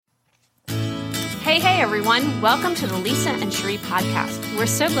Hey everyone, welcome to the Lisa and Cherie podcast. We're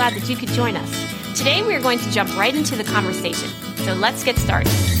so glad that you could join us. Today we are going to jump right into the conversation, so let's get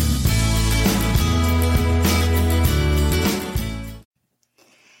started.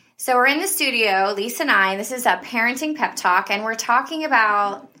 So we're in the studio, Lisa and I, this is a parenting pep talk, and we're talking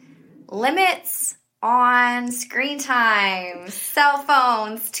about limits on screen time, cell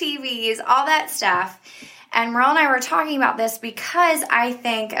phones, TVs, all that stuff. And Merle and I were talking about this because I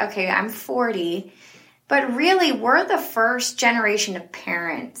think, okay, I'm 40, but really we're the first generation of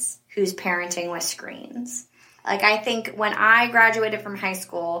parents who's parenting with screens. Like I think when I graduated from high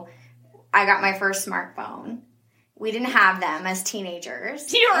school, I got my first smartphone. We didn't have them as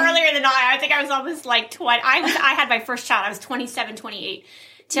teenagers. You were earlier than I think I was almost like 20. I had my first child. I was 27, 28.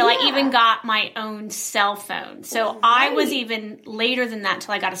 Till I even got my own cell phone. So I was even later than that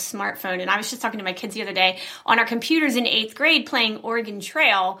till I got a smartphone. And I was just talking to my kids the other day on our computers in 8th grade playing Oregon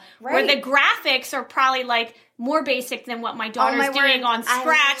Trail, where the graphics are probably like more basic than what my daughter's doing on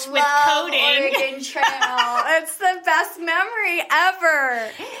Scratch with coding. Oregon Trail. It's the best memory ever.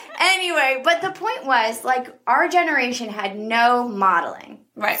 Anyway, but the point was, like, our generation had no modeling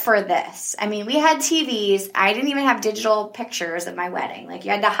for this. I mean, we had TVs. I didn't even have digital pictures of my wedding. Like, you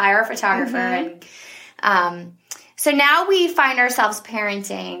had to hire a photographer. And so now we find ourselves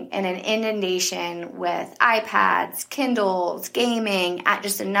parenting in an inundation with iPads, Kindles, gaming at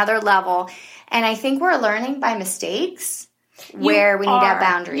just another level. And I think we're learning by mistakes where we need to have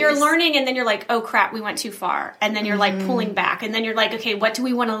boundaries. You're learning and then you're like, oh crap, we went too far. And then you're like pulling back. And then you're like, okay, what do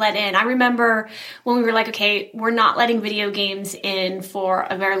we want to let in? I remember when we were like, okay, we're not letting video games in for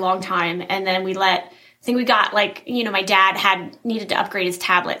a very long time. And then I think we got like, my dad needed to upgrade his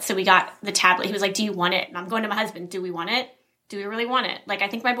tablet. So we got the tablet. He was like, do you want it? And I'm going to my husband, do we want it? Do we really want it? Like, I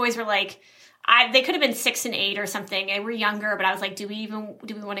think my boys were like, they could have been 6 and 8 or something. They were younger, but I was like, do we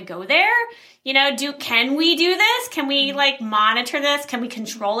want to go there? Can we do this? Can we monitor this? Can we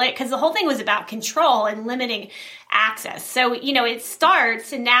control it? Because the whole thing was about control and limiting access. So, it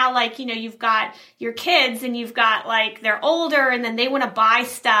starts and now you've got your kids and you've got they're older and then they want to buy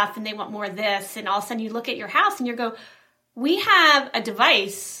stuff and they want more of this. And all of a sudden you look at your house and you go, we have a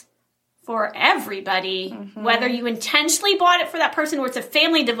device for everybody, whether you intentionally bought it for that person or it's a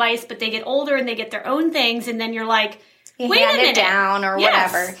family device, but they get older and they get their own things. And then you're like, wait a minute. It down or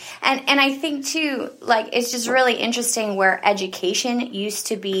whatever. And I think too, it's just really interesting where education used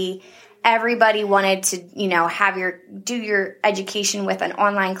to be, everybody wanted to, do your education with an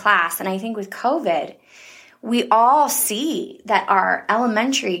online class. And I think with COVID, we all see that our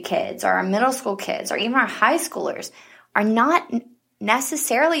elementary kids or our middle school kids or even our high schoolers are not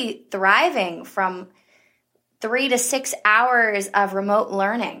necessarily thriving from 3 to 6 hours of remote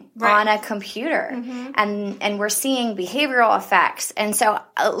learning on a computer. And we're seeing behavioral effects. And so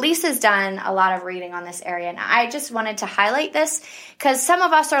Lisa's done a lot of reading on this area. And I just wanted to highlight this because some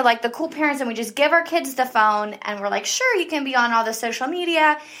of us are like the cool parents and we just give our kids the phone and we're like, sure, you can be on all the social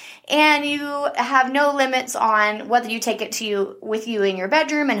media and you have no limits on whether you take it with you in your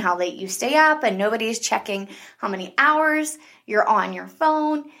bedroom and how late you stay up, and nobody's checking how many hours you're on your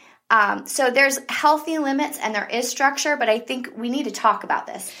phone. So there's healthy limits and there is structure, but I think we need to talk about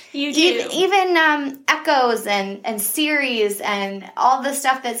this. You do. Even Echoes and Siris and all the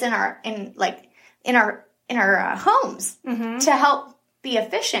stuff that's in our homes to help be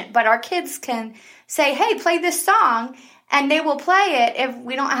efficient. But our kids can say, hey, play this song, and they will play it if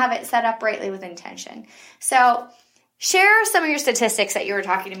we don't have it set up rightly with intention. So share some of your statistics that you were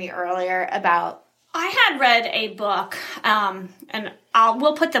talking to me earlier about. I had read a book, and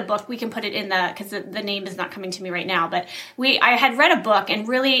we'll put the book, we can put it in because the name is not coming to me right now, but I had read a book and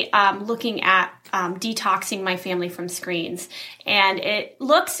really looking at detoxing my family from screens. And it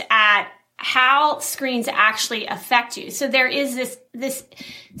looks at how screens actually affect you. So there is this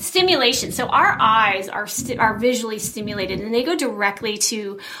stimulation. So our eyes are visually stimulated and they go directly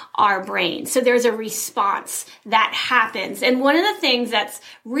to our brain. So there's a response that happens. And one of the things that's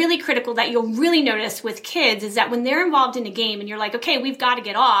really critical that you'll really notice with kids is that when they're involved in a game and you're like, okay, we've got to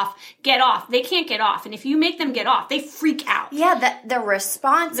get off. They can't get off. And if you make them get off, they freak out. Yeah, the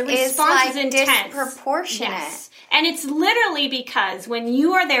response is intense. Disproportionate. Yes. And it's literally because when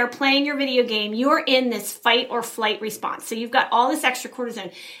you are there playing your video game, you're in this fight or flight response. So you've got all this extra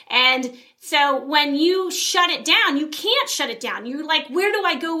cortisol. And so when you shut it down, you can't shut it down. You're like, where do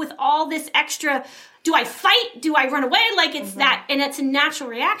I go with all this extra? Do I fight? Do I run away? It's that, and it's a natural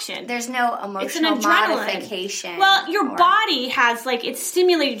reaction. There's no emotional modification. Well, your body has, it's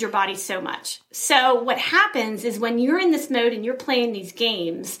stimulated your body so much. So what happens is when you're in this mode and you're playing these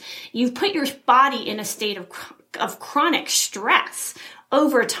games, you've put your body in a state of chronic stress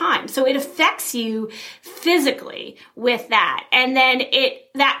over time. So it affects you physically with that. And then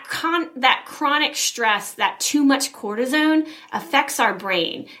that chronic stress, that too much cortisone affects our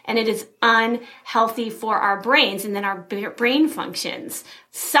brain, and it is unhealthy for our brains. And then our brain functions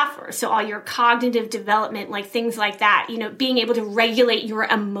suffer. So all your cognitive development, like things like that, being able to regulate your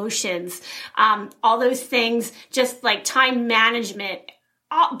emotions, all those things, just like time management,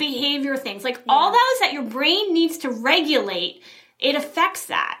 all behavior things, like all those that your brain needs to regulate, it affects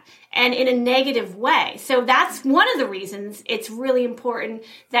that, and in a negative way. So that's one of the reasons it's really important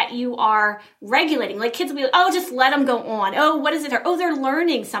that you are regulating. Like kids will be like, oh, just let them go on. Oh, what is it? Oh, they're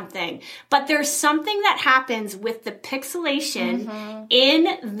learning something. But there's something that happens with the pixelation in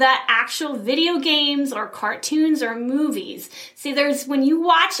the actual video games or cartoons or movies. See, when you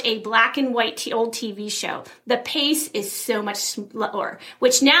watch a black and white old TV show, the pace is so much slower,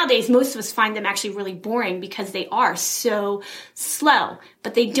 which nowadays most of us find them actually really boring because they are so slow,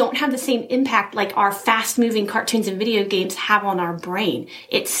 but they don't have the same impact like our fast-moving cartoons and video games have on our brain.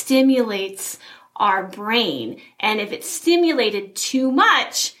 It stimulates our brain, and if it's stimulated too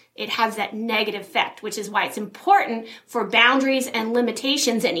much, it has that negative effect, which is why it's important for boundaries and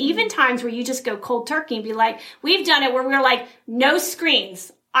limitations, and even times where you just go cold turkey and be like, we've done it where we're like, no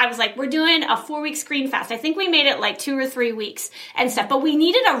screens. I was like, we're doing a 4-week screen fast. I think we made it like 2 or 3 weeks and stuff, but we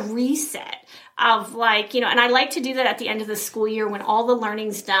needed a reset of like, and I like to do that at the end of the school year when all the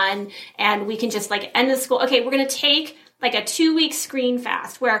learning's done and we can just like end the school. Okay, we're going to take like a 2-week screen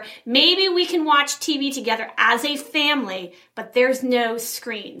fast where maybe we can watch TV together as a family, but there's no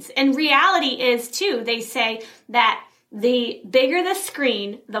screens. And reality is too, they say that the bigger the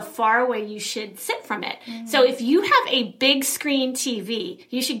screen, the far away you should sit from it. So if you have a big screen TV,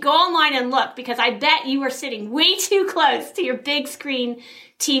 you should go online and look, because I bet you are sitting way too close to your big screen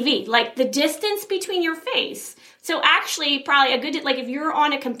TV, like the distance between your face. So actually probably like if you're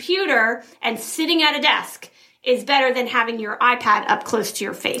on a computer and sitting at a desk is better than having your iPad up close to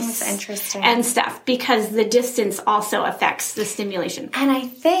your face. That's interesting. And stuff, because the distance also affects the stimulation. And I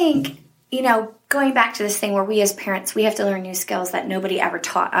think, going back to this thing where we as parents, we have to learn new skills that nobody ever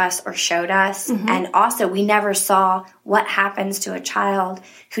taught us or showed us. And also we never saw what happens to a child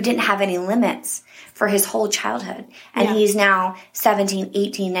who didn't have any limits for his whole childhood. And he's now 17,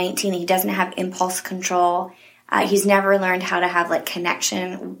 18, 19. He doesn't have impulse control. He's never learned how to have like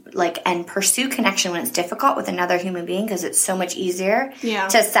connection, and pursue connection when it's difficult with another human being, because it's so much easier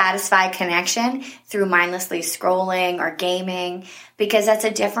to satisfy connection through mindlessly scrolling or gaming, because that's a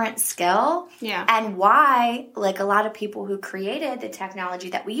different skill. Yeah. And why, like a lot of people who created the technology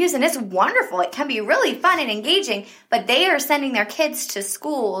that we use, and it's wonderful, it can be really fun and engaging, but they are sending their kids to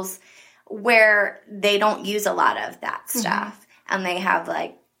schools where they don't use a lot of that stuff. And they have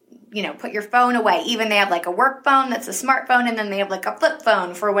like, put your phone away. Even they have like a work phone that's a smartphone, and then they have like a flip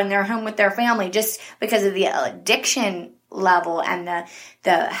phone for when they're home with their family, just because of the addiction level and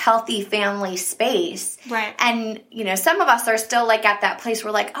the healthy family space. Right. And, some of us are still like at that place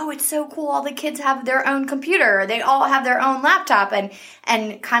where like, oh, it's so cool. All the kids have their own computer. They all have their own laptop,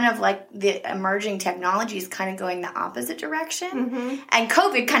 and kind of like the emerging technology is kind of going the opposite direction. And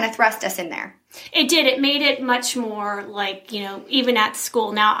COVID kind of thrust us in there. It did. It made it much more like, even at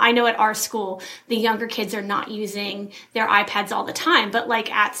school. Now, I know at our school, the younger kids are not using their iPads all the time, but like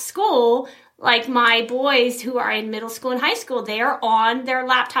at school, like my boys who are in middle school and high school, they are on their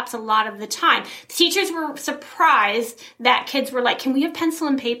laptops a lot of the time. The teachers were surprised that kids were like, can we have pencil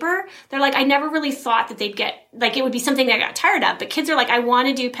and paper? They're like, I never really thought that they'd get, like, it would be something that I got tired of. But kids are like, I want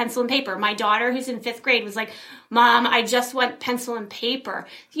to do pencil and paper. My daughter, who's in 5th grade, was like, Mom, I just want pencil and paper,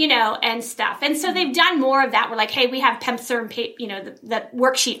 and stuff. And so they've done more of that. We're like, hey, we have pencil and paper, the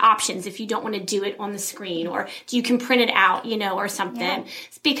worksheet options if you don't want to do it on the screen, or you can print it out, or something. Yeah.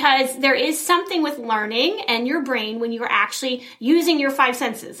 It's because there is something with learning and your brain when you are actually using your 5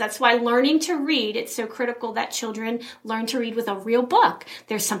 senses. That's why learning to read, it's so critical that children learn to read with a real book.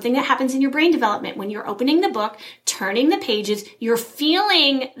 There's something that happens in your brain development when you're opening the book, turning the pages, you're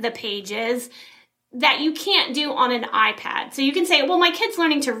feeling the pages, that you can't do on an iPad. So you can say, well, my kid's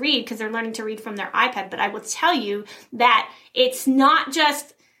learning to read because they're learning to read from their iPad. But I will tell you that it's not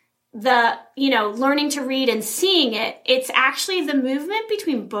just the, learning to read and seeing it. It's actually the movement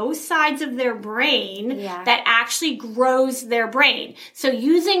between both sides of their brain that actually grows their brain. So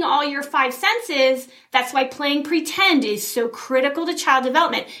using all your 5 senses, that's why playing pretend is so critical to child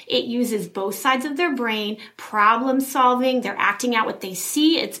development. It uses both sides of their brain, problem solving. They're acting out what they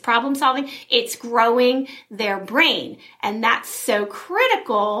see. It's problem solving. It's growing their brain. And that's so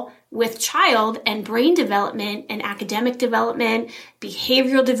critical with child and brain development and academic development,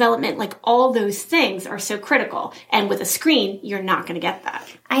 behavioral development, like all those things are so critical. And with a screen, you're not going to get that.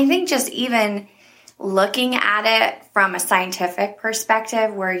 I think just even looking at it from a scientific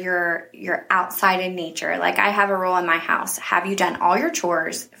perspective where you're outside in nature. Like I have a rule in my house. Have you done all your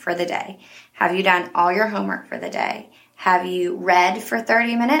chores for the day? Have you done all your homework for the day? Have you read for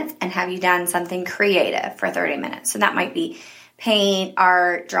 30 minutes? And have you done something creative for 30 minutes? So that might be paint,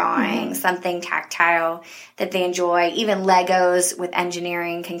 art, drawing, something tactile that they enjoy. Even Legos with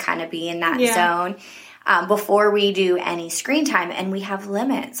engineering can kind of be in that zone. Before we do any screen time, and we have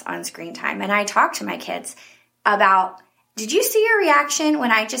limits on screen time. And I talk to my kids about, did you see your reaction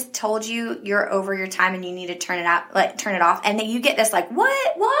when I just told you you're over your time and you need to turn it off? And then you get this like,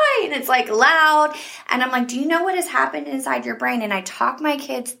 what? Why? And it's like loud. And I'm like, do you know what has happened inside your brain? And I talk my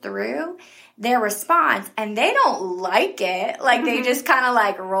kids through their response, and they don't like it. Like they just kind of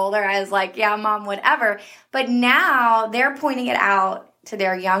like roll their eyes like, yeah, mom, whatever. But now they're pointing it out to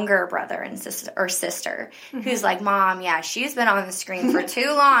their younger brother and sister who's like, mom, yeah, she's been on the screen for too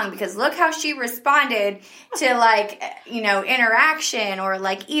long because look how she responded to like, interaction, or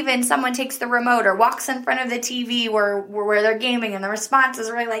like even someone takes the remote or walks in front of the TV where they're gaming and the response is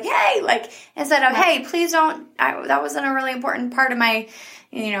really like, hey, like instead of, hey, please don't, that wasn't a really important part of my,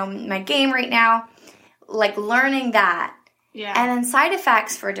 my game right now. Like learning that. Yeah. And then side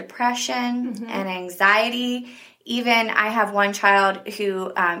effects for depression and anxiety. Even I have one child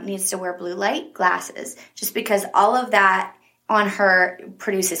who needs to wear blue light glasses just because all of that on her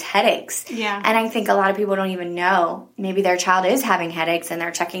produces headaches. Yeah. And I think a lot of people don't even know. Maybe their child is having headaches and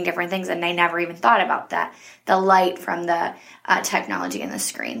they're checking different things and they never even thought about that. The light from the technology and the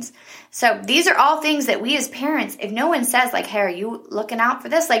screens. So these are all things that we as parents, if no one says like, hey, are you looking out for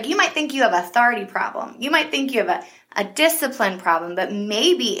this? Like you might think you have an authority problem. You might think you have a discipline problem, but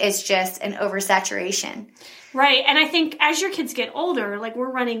maybe it's just an oversaturation. Right. And I think as your kids get older, like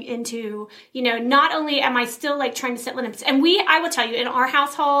we're running into, not only am I still like trying to set limits, and I will tell you, in our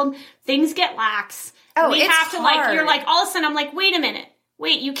household, things get lax. Oh, it's have to hard. You're like, all of a sudden I'm like, wait a minute.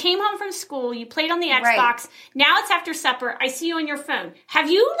 Wait, you came home from school, you played on the Xbox, right. Now it's after supper, I see you on your phone.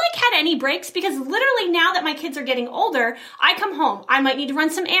 Have you had any breaks? Because literally now that my kids are getting older, I come home, I might need to run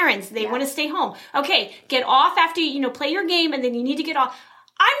some errands, they want to stay home. Okay, get off after, play your game, and then you need to get off.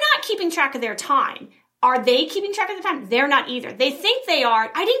 I'm not keeping track of their time. Are they keeping track of the time? They're not either. They think they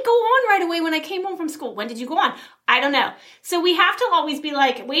are. I didn't go on right away when I came home from school. When did you go on? I don't know. So we have to always be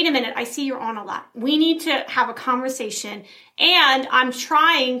like, wait a minute, I see you're on a lot. We need to have a conversation. And I'm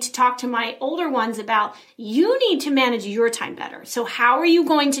trying to talk to my older ones about, you need to manage your time better. So how are you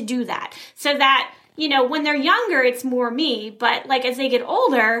going to do that? So that, when they're younger, it's more me. But as they get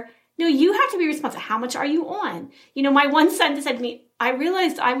older, no, you have to be responsible. How much are you on? My one son said to me, I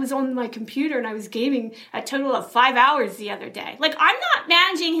realized I was on my computer and I was gaming a total of 5 hours the other day. I'm not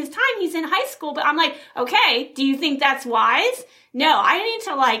managing his time. He's in high school, but I'm like, okay, do you think that's wise? No, I need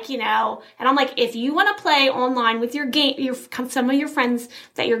to and I'm like, if you want to play online with your game, some of your friends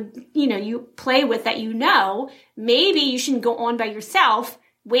that you play with that maybe you shouldn't go on by yourself.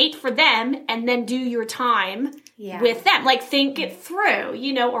 Wait for them and then do your time with them. Think it through,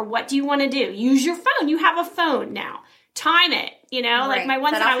 or what do you want to do? Use your phone. You have a phone now. Time it, right. My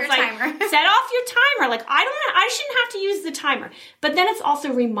one son, I was like, set off your timer. I shouldn't have to use the timer. But then it's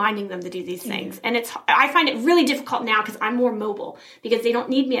also reminding them to do these things. And I find it really difficult now because I'm more mobile because they don't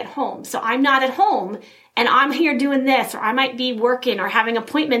need me at home. So I'm not at home and I'm here doing this, or I might be working or having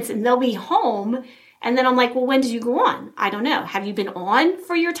appointments and they'll be home. And then I'm like, well, when did you go on? I don't know. Have you been on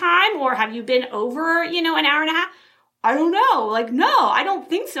for your time, or have you been over, an hour and a half? I don't know. No, I don't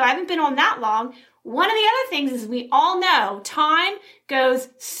think so. I haven't been on that long. One of the other things is we all know time goes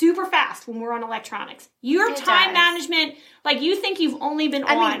super fast when we're on electronics. Your time management, you think you've only been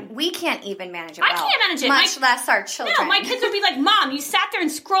on. I mean, we can't even manage it well. I can't manage it. Much less our children. No, my kids would be like, Mom, you sat there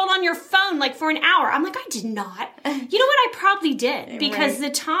and scrolled on your phone for an hour. I'm like, I did not. You know what? I probably did. Because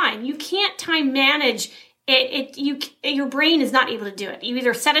the time, you can't time manage your brain is not able to do it. You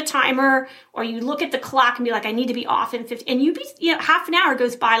either set a timer or you look at the clock and be like, I need to be off in 50, and half an hour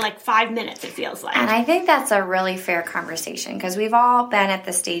goes by 5 minutes, it feels like. And I think that's a really fair conversation because we've all been at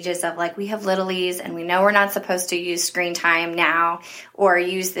the stages of we have littlies and we know we're not supposed to use screen time now or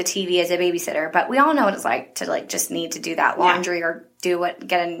use the TV as a babysitter, but we all know what it's like to just need to do that laundry or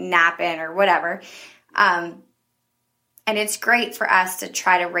get a nap in or whatever. And it's great for us to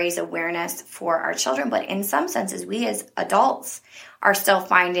try to raise awareness for our children. But in some senses, we as adults are still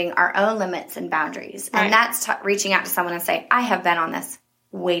finding our own limits and boundaries. Right. And that's reaching out to someone and say, I have been on this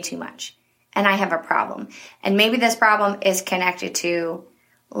way too much. And I have a problem. And maybe this problem is connected to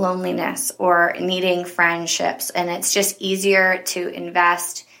loneliness or needing friendships. And it's just easier to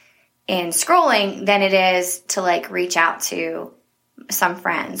invest in scrolling than it is to like reach out to some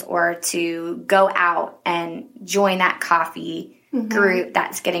friends or to go out and join that coffee group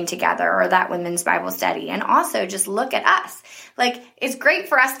that's getting together or that women's Bible study. And also just look at us. Like, it's great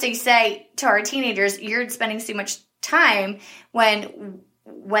for us to say to our teenagers, you're spending so much time when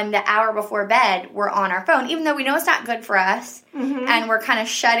the hour before bed we're on our phone, even though we know it's not good for us and we're kind of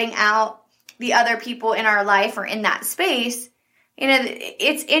shutting out the other people in our life or in that space. You know,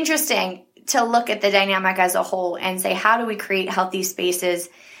 it's interesting to look at the dynamic as a whole and say, how do we create healthy spaces?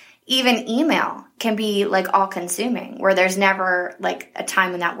 Even email can be like all consuming, where there's never like a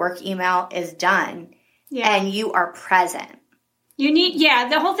time when that work email is done and you are present.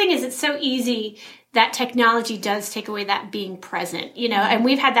 The whole thing is it's so easy that technology does take away that being present, you know, and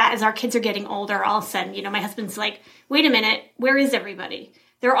we've had that as our kids are getting older. All of a sudden, you know, my husband's like, wait a minute, where is everybody?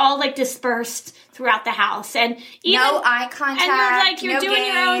 They're all like dispersed throughout the house, and even, no eye contact, and you're doing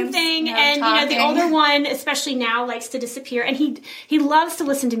games, your own thing, and talking. You know, the older one, especially now, likes to disappear, and he loves to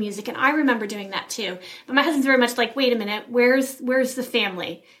listen to music, and I remember doing that too. But my husband's very much like, wait a minute, where's the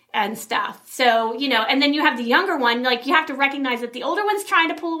family and stuff? So, you know, and then you have the younger one, like you have to recognize that the older one's trying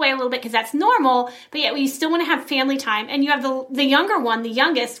to pull away a little bit because that's normal, but yet you still want to have family time, and you have the younger one, the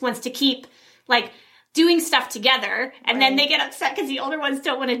youngest, wants to keep like doing stuff together, and then they get upset because the older ones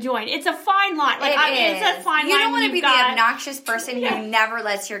don't want to join. It's a fine line. Like, it's a fine line. You don't want to be the obnoxious person who never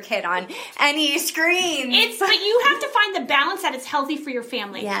lets your kid on any screen. But you have to find the balance that is healthy for your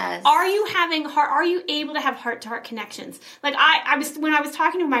family. Yes. Are you able to have heart-to-heart connections? Like when I was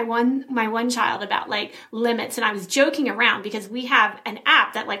talking to my one child about like limits, and I was joking around because we have an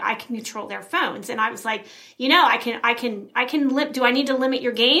app that like I can control their phones, and I was like, you know, I can do I need to limit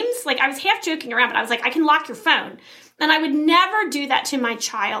your games? Like, I was half joking around, but I was like, I can lock your phone. And I would never do that to my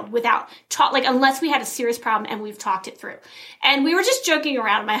child without unless we had a serious problem and we've talked it through. And we were just joking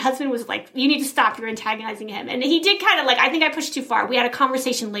around. My husband was like, you need to stop. You're antagonizing him. And he did kind of like, I think I pushed too far. We had a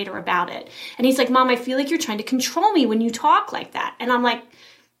conversation later about it. And he's like, Mom, I feel like you're trying to control me when you talk like that. And I'm like,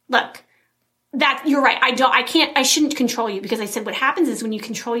 look, that you're right. I shouldn't control you, because I said what happens is when you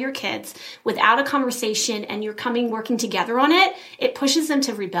control your kids without a conversation and you're working together on it, it pushes them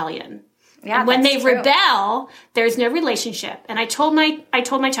to rebellion. Yeah, and when they rebel, there's no relationship. And I told my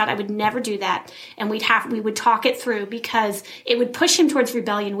child I would never do that, and we would talk it through, because it would push him towards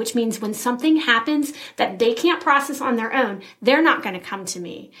rebellion, which means when something happens that they can't process on their own, they're not going to come to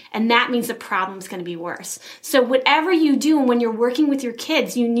me, and that means the problem's going to be worse. So whatever you do, and when you're working with your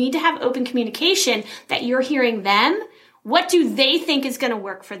kids, you need to have open communication, that you're hearing them. What do they think is going to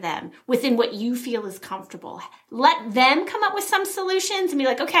work for them within what you feel is comfortable? Let them come up with some solutions and be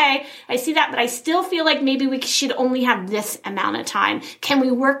like, okay, I see that, but I still feel like maybe we should only have this amount of time. Can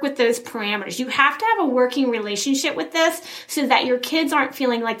we work with those parameters? You have to have a working relationship with this so that your kids aren't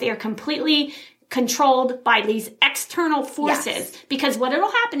feeling like they are completely controlled by these external forces. Yes. Because what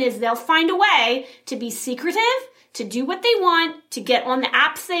it'll happen is they'll find a way to be secretive, to do what they want, to get on the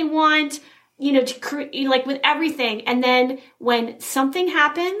apps they want, you know, like with everything. And then when something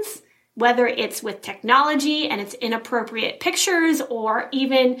happens, whether it's with technology and it's inappropriate pictures, or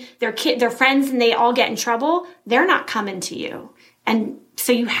even their friends and they all get in trouble, they're not coming to you. And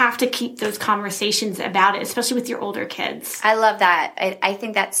so you have to keep those conversations about it, especially with your older kids. I love that. I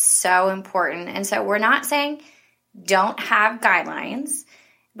think that's so important. And so we're not saying don't have guidelines,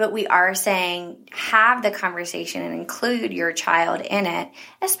 but we are saying have the conversation and include your child in it,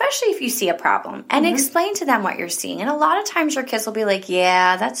 especially if you see a problem, and explain to them what you're seeing. And a lot of times your kids will be like,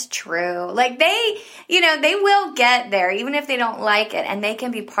 yeah, that's true. Like they will get there even if they don't like it, and they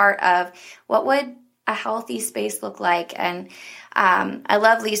can be part of what would a healthy space look like. And I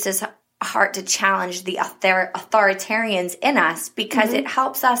love Lisa's heart to challenge the authoritarians in us, because it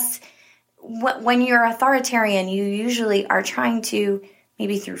helps us. When you're authoritarian, you usually are trying to,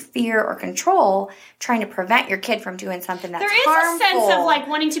 maybe through fear or control, trying to prevent your kid from doing something that's harmful. There is a sense of like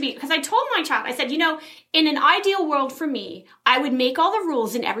wanting to be, because I told my child, I said, you know, in an ideal world for me, I would make all the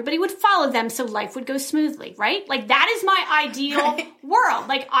rules and everybody would follow them so life would go smoothly, right? Like that is my ideal world.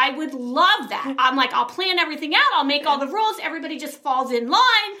 Like I would love that. I'm like, I'll plan everything out. I'll make all the rules. Everybody just falls in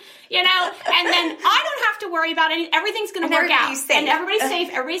line, you know, and then I don't have to worry about anything. Everything's going to work out. Safe. And everybody's safe.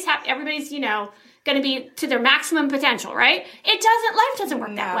 Everybody's happy. Everybody's, you know, going to be to their maximum potential, right? Life doesn't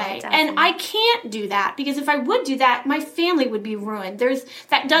work that way. And I can't do that, because if I would do that, my family would be ruined.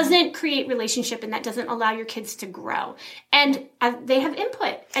 That doesn't create relationship, and that doesn't allow your kids to grow. And they have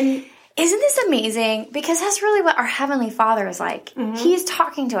input. And Isn't this amazing? Because that's really what our Heavenly Father is like. Mm-hmm. He's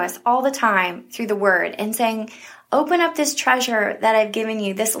talking to us all the time through the Word and saying, open up this treasure that I've given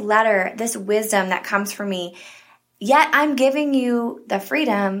you, this letter, this wisdom that comes from me. Yet I'm giving you the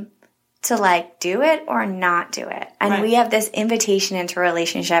freedom to like do it or not do it. And we have this invitation into a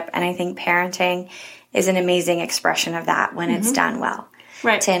relationship. And I think parenting is an amazing expression of that when it's done well,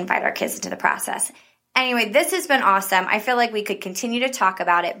 to invite our kids into the process. Anyway, this has been awesome. I feel like we could continue to talk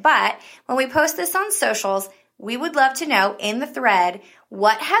about it, but when we post this on socials, we would love to know in the thread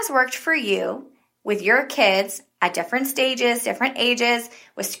what has worked for you with your kids at different stages, different ages,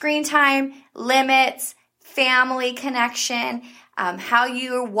 with screen time, limits, family connection, how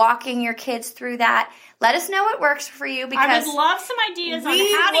you're walking your kids through that. Let us know what works for you, because I would love some ideas on how do you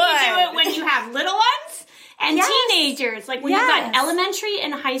do it when you have little ones and teenagers, like when you've got elementary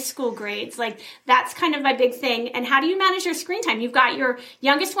and high school grades. Like that's kind of my big thing. And how do you manage your screen time? You've got your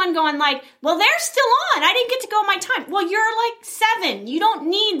youngest one going like, well, they're still on. I didn't get to go my time. Well, you're like 7. You don't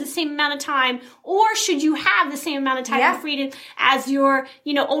need the same amount of time, or should you have the same amount of time and freedom as your,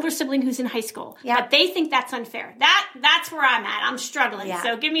 older sibling who's in high school? But they think that's unfair. That's where I'm at. I'm struggling.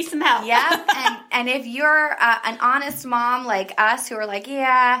 So give me some help. And if you're an honest mom like us who are like,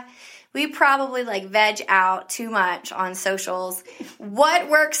 we probably like veg out too much on socials. What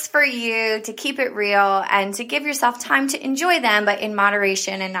works for you to keep it real and to give yourself time to enjoy them, but in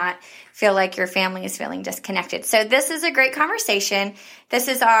moderation and not feel like your family is feeling disconnected? So this is a great conversation. This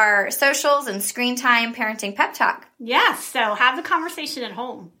is our socials and screen time parenting pep talk. Yes. So have the conversation at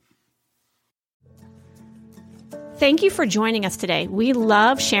home. Thank you for joining us today. We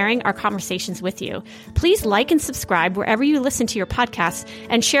love sharing our conversations with you. Please like and subscribe wherever you listen to your podcasts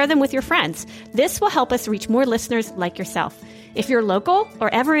and share them with your friends. This will help us reach more listeners like yourself. If you're local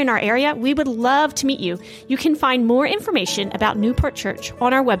or ever in our area, we would love to meet you. You can find more information about Newport Church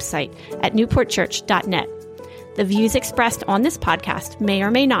on our website at newportchurch.net. The views expressed on this podcast may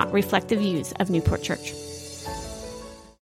or may not reflect the views of Newport Church.